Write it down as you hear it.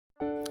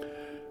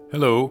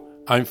Hello,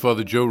 I'm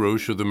Father Joe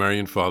Roche of the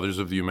Marian Fathers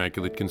of the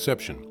Immaculate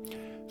Conception.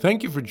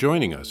 Thank you for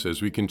joining us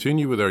as we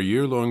continue with our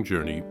year-long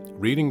journey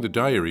reading the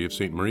diary of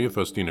St. Maria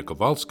Faustina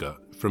Kowalska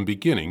from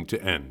beginning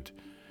to end.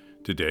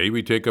 Today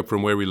we take up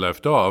from where we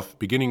left off,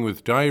 beginning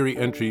with diary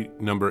entry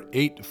number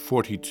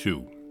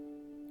 842.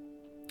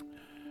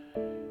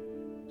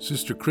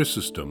 Sister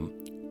Chrysostom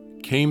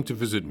came to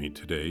visit me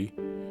today.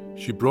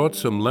 She brought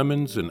some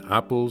lemons and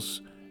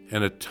apples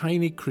and a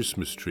tiny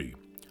Christmas tree.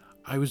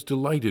 I was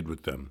delighted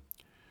with them.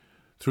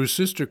 Through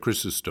Sister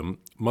Chrysostom,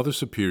 Mother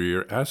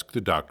Superior asked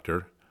the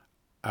doctor,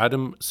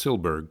 Adam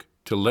Silberg,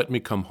 to let me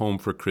come home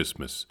for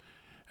Christmas,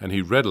 and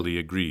he readily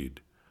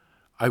agreed.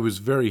 I was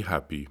very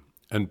happy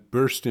and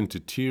burst into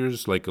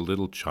tears like a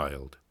little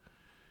child.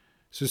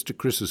 Sister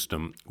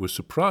Chrysostom was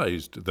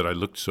surprised that I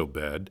looked so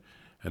bad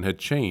and had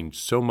changed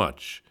so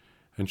much,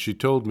 and she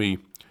told me,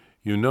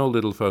 "You know,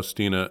 little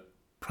Faustina,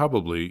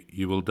 probably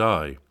you will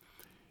die.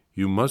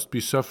 You must be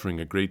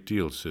suffering a great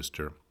deal,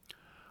 sister."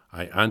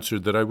 I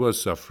answered that I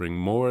was suffering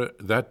more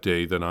that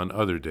day than on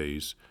other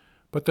days,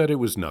 but that it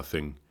was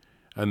nothing,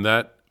 and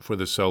that, for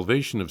the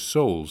salvation of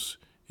souls,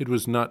 it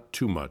was not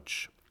too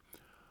much.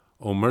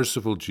 O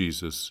merciful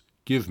Jesus,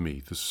 give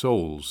me the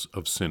souls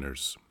of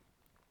sinners.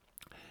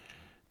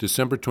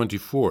 December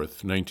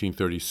 24th,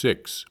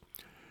 1936.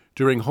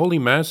 During Holy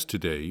Mass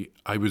today,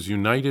 I was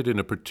united in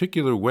a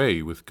particular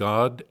way with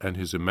God and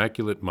His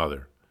Immaculate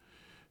Mother.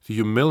 The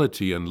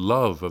humility and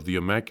love of the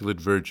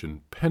Immaculate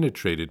Virgin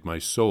penetrated my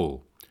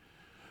soul.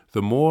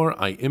 The more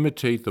I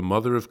imitate the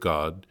Mother of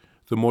God,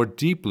 the more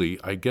deeply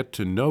I get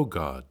to know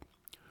God.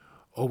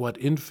 Oh, what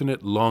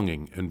infinite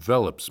longing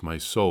envelops my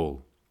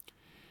soul.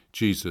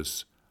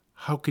 Jesus,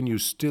 how can you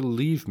still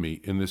leave me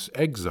in this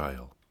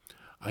exile?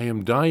 I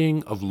am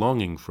dying of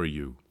longing for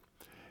you.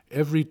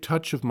 Every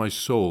touch of my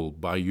soul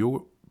by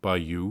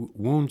you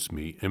wounds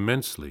me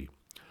immensely.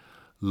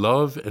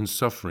 Love and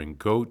suffering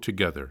go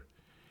together.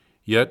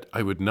 Yet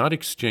I would not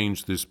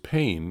exchange this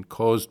pain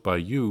caused by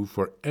you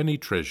for any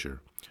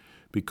treasure,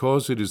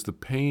 because it is the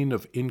pain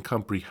of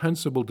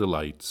incomprehensible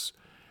delights,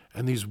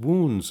 and these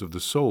wounds of the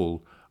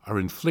soul are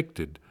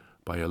inflicted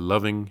by a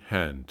loving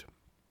hand.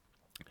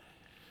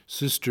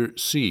 Sister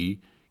C.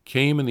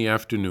 came in the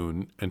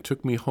afternoon and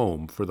took me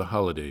home for the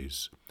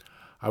holidays.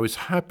 I was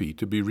happy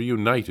to be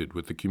reunited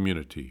with the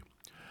community.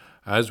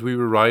 As we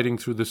were riding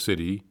through the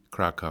city,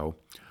 Krakow,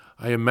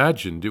 I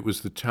imagined it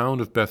was the town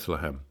of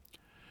Bethlehem.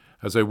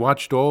 As I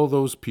watched all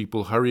those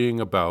people hurrying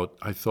about,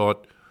 I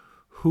thought,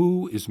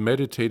 who is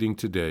meditating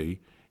today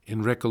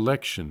in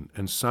recollection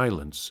and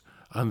silence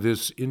on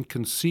this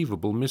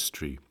inconceivable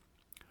mystery?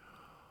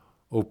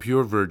 O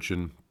pure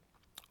Virgin,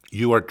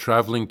 you are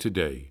traveling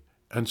today,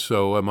 and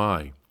so am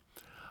I.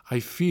 I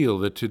feel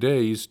that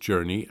today's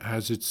journey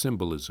has its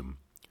symbolism.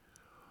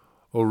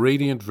 O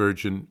radiant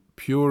Virgin,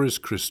 pure as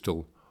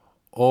crystal,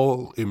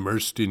 all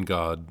immersed in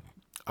God,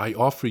 I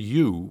offer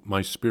you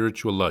my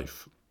spiritual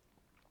life.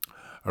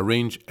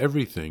 Arrange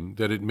everything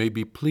that it may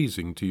be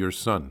pleasing to your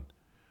Son.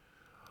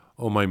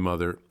 O my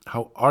Mother,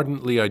 how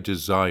ardently I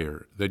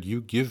desire that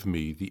you give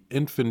me the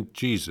infant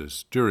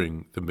Jesus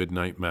during the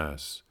midnight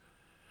Mass.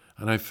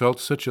 And I felt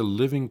such a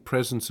living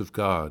presence of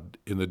God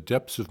in the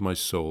depths of my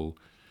soul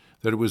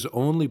that it was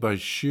only by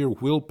sheer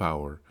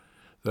willpower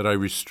that I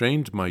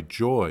restrained my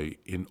joy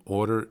in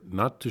order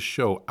not to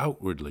show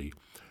outwardly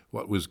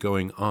what was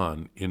going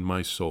on in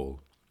my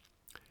soul.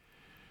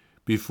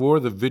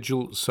 Before the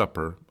vigil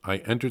supper, I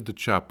entered the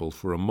chapel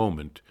for a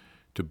moment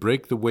to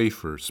break the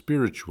wafer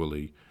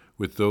spiritually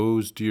with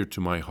those dear to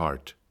my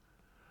heart.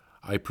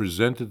 I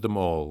presented them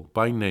all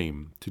by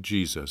name to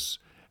Jesus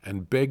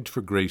and begged for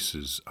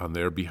graces on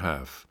their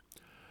behalf.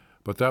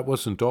 But that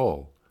wasn't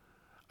all.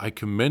 I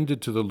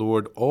commended to the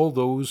Lord all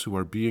those who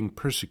are being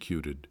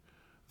persecuted,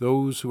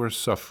 those who are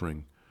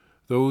suffering,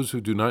 those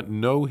who do not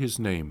know His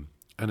name,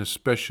 and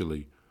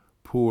especially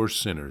poor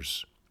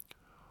sinners.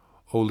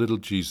 O little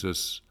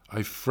Jesus,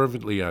 I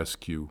fervently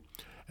ask you,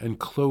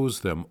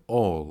 enclose them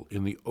all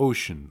in the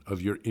ocean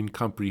of your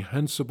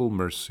incomprehensible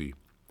mercy.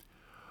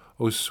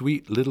 O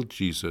sweet little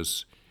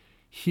Jesus,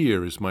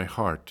 here is my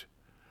heart.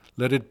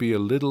 Let it be a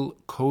little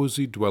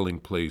cozy dwelling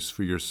place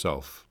for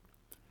yourself.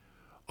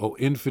 O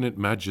infinite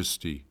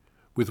majesty,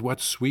 with what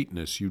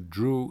sweetness you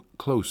drew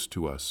close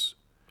to us.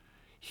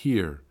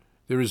 Here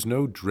there is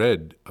no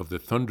dread of the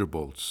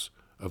thunderbolts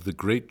of the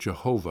great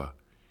Jehovah.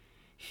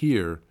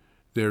 Here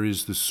there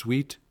is the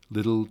sweet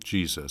little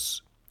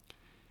Jesus.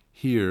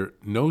 Here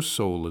no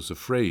soul is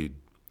afraid,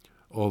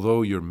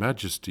 although your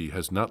majesty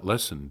has not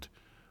lessened,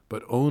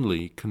 but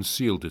only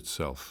concealed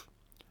itself.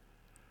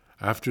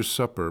 After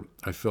supper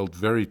I felt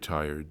very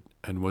tired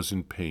and was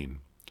in pain.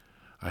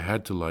 I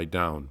had to lie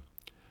down,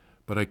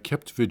 but I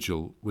kept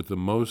vigil with the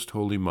Most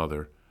Holy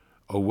Mother,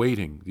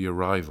 awaiting the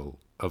arrival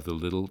of the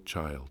little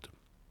child.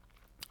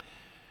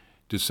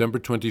 December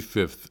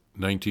 25th,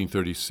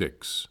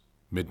 1936,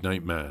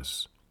 Midnight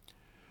Mass.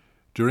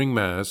 During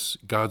Mass,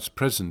 God's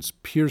presence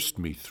pierced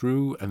me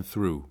through and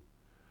through.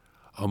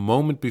 A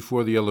moment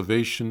before the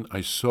elevation,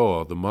 I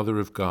saw the Mother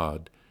of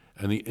God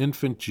and the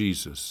infant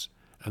Jesus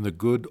and the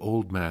good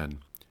old man.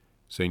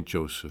 Saint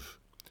Joseph,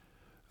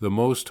 the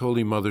Most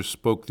Holy Mother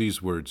spoke these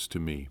words to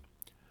me: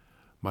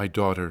 "My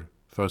daughter,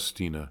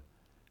 Faustina,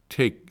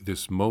 take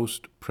this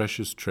most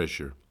precious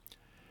treasure."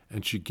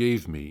 And she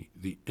gave me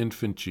the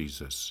infant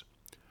Jesus.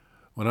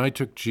 When I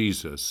took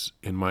Jesus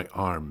in my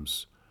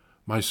arms,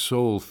 my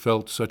soul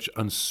felt such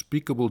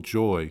unspeakable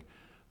joy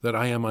that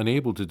I am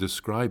unable to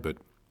describe it.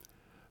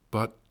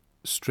 But,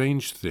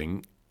 strange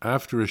thing,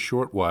 after a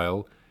short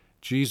while,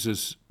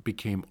 Jesus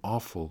became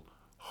awful,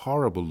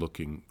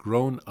 horrible-looking,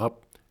 grown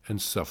up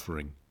and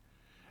suffering.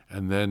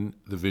 And then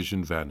the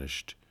vision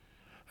vanished.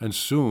 And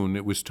soon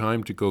it was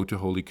time to go to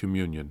Holy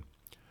Communion.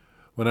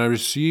 When I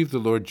received the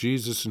Lord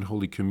Jesus in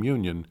Holy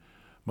Communion,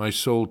 my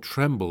soul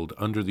trembled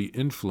under the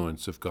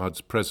influence of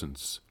God's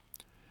presence.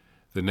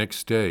 The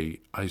next day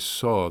I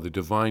saw the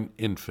divine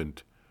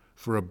infant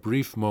for a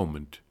brief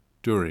moment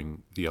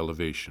during the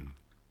elevation.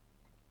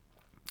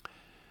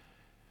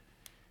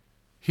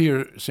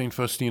 Here, St.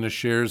 Faustina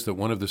shares that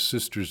one of the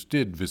sisters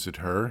did visit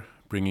her,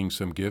 bringing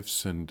some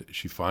gifts, and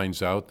she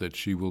finds out that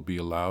she will be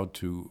allowed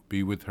to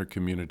be with her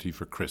community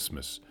for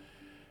Christmas.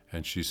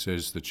 And she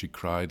says that she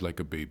cried like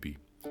a baby.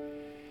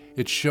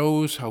 It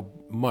shows how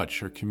much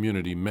her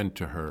community meant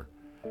to her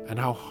and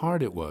how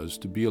hard it was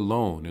to be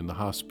alone in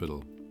the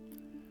hospital.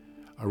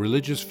 A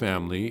religious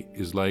family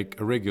is like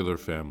a regular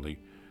family.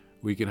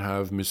 We can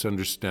have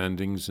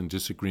misunderstandings and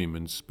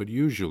disagreements, but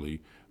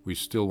usually we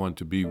still want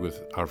to be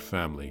with our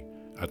family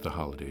at the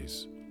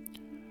holidays.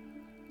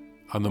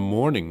 On the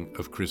morning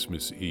of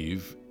Christmas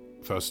Eve,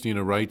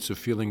 Faustina writes of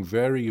feeling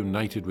very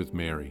united with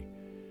Mary,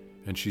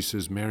 and she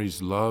says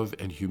Mary's love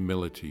and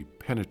humility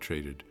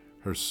penetrated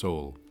her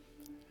soul.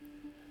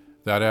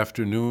 That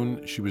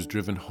afternoon, she was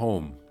driven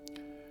home.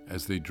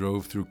 As they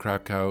drove through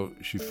Krakow,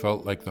 she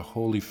felt like the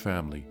Holy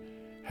Family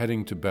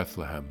heading to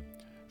Bethlehem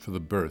for the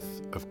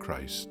birth of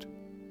Christ.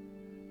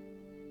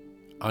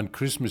 On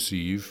Christmas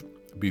Eve,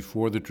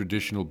 before the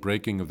traditional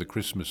breaking of the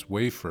Christmas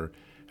wafer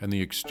and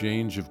the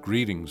exchange of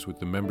greetings with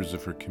the members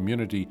of her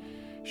community,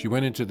 she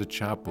went into the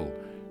chapel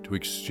to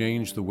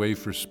exchange the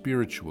wafer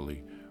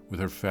spiritually with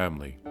her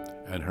family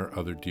and her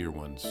other dear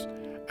ones,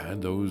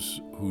 and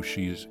those who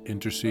she is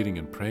interceding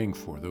and praying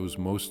for, those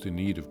most in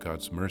need of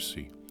God's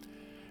mercy.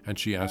 And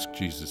she asked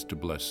Jesus to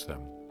bless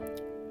them.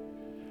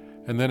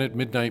 And then at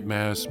midnight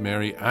Mass,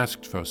 Mary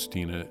asked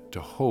Faustina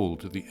to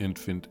hold the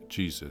infant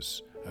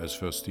Jesus, as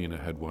Faustina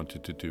had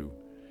wanted to do.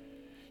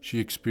 She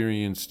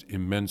experienced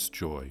immense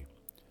joy.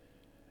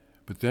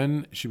 But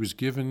then she was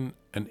given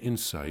an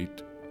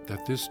insight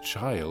that this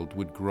child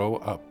would grow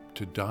up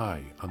to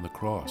die on the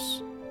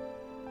cross.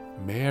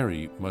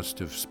 Mary must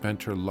have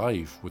spent her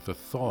life with the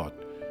thought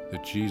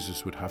that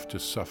Jesus would have to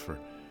suffer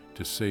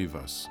to save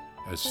us,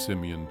 as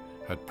Simeon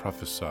had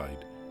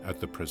prophesied at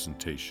the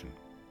presentation.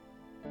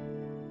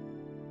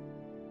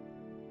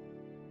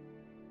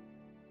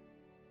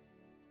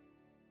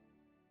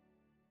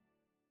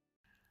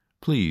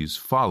 Please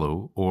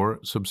follow or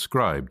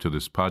subscribe to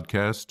this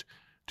podcast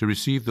to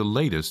receive the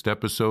latest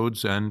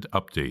episodes and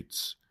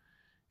updates.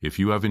 If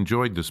you have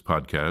enjoyed this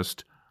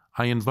podcast,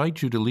 I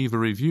invite you to leave a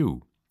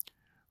review.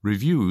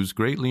 Reviews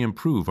greatly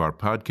improve our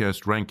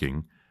podcast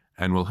ranking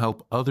and will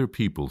help other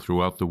people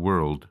throughout the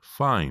world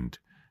find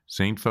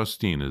St.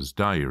 Faustina's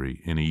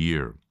Diary in a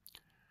Year.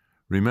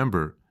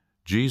 Remember,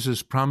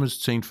 Jesus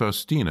promised St.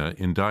 Faustina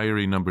in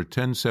Diary number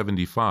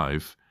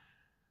 1075,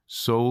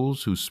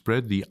 souls who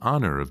spread the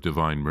honor of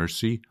divine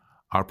mercy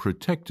are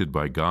protected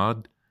by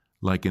God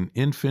like an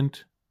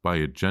infant by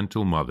a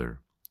gentle mother.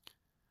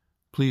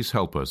 Please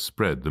help us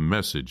spread the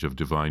message of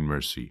divine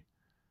mercy.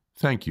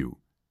 Thank you,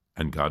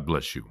 and God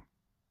bless you.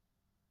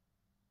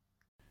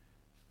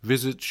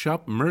 Visit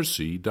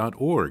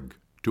shopmercy.org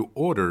to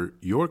order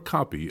your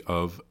copy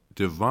of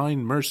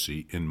Divine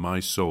Mercy in My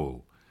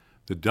Soul,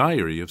 the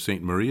Diary of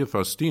St. Maria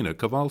Faustina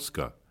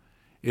Kowalska.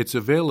 It's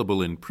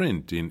available in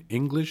print in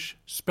English,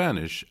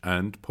 Spanish,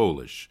 and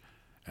Polish,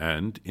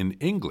 and in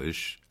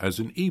English as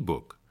an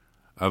e-book,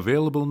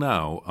 available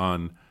now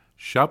on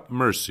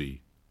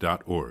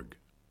shopmercy.org.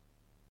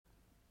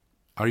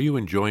 Are you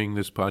enjoying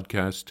this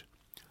podcast?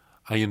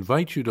 I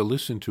invite you to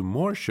listen to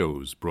more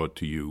shows brought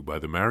to you by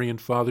the Marian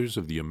Fathers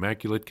of the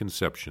Immaculate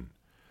Conception.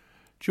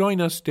 Join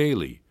us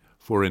daily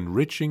for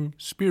enriching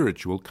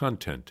spiritual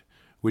content,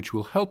 which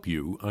will help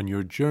you on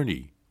your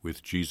journey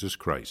with Jesus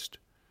Christ.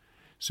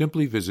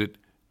 Simply visit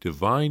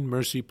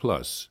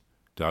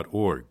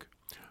DivineMercyPlus.org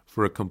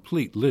for a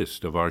complete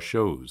list of our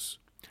shows.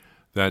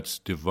 That's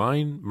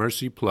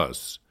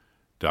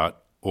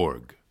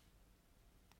DivineMercyPlus.org.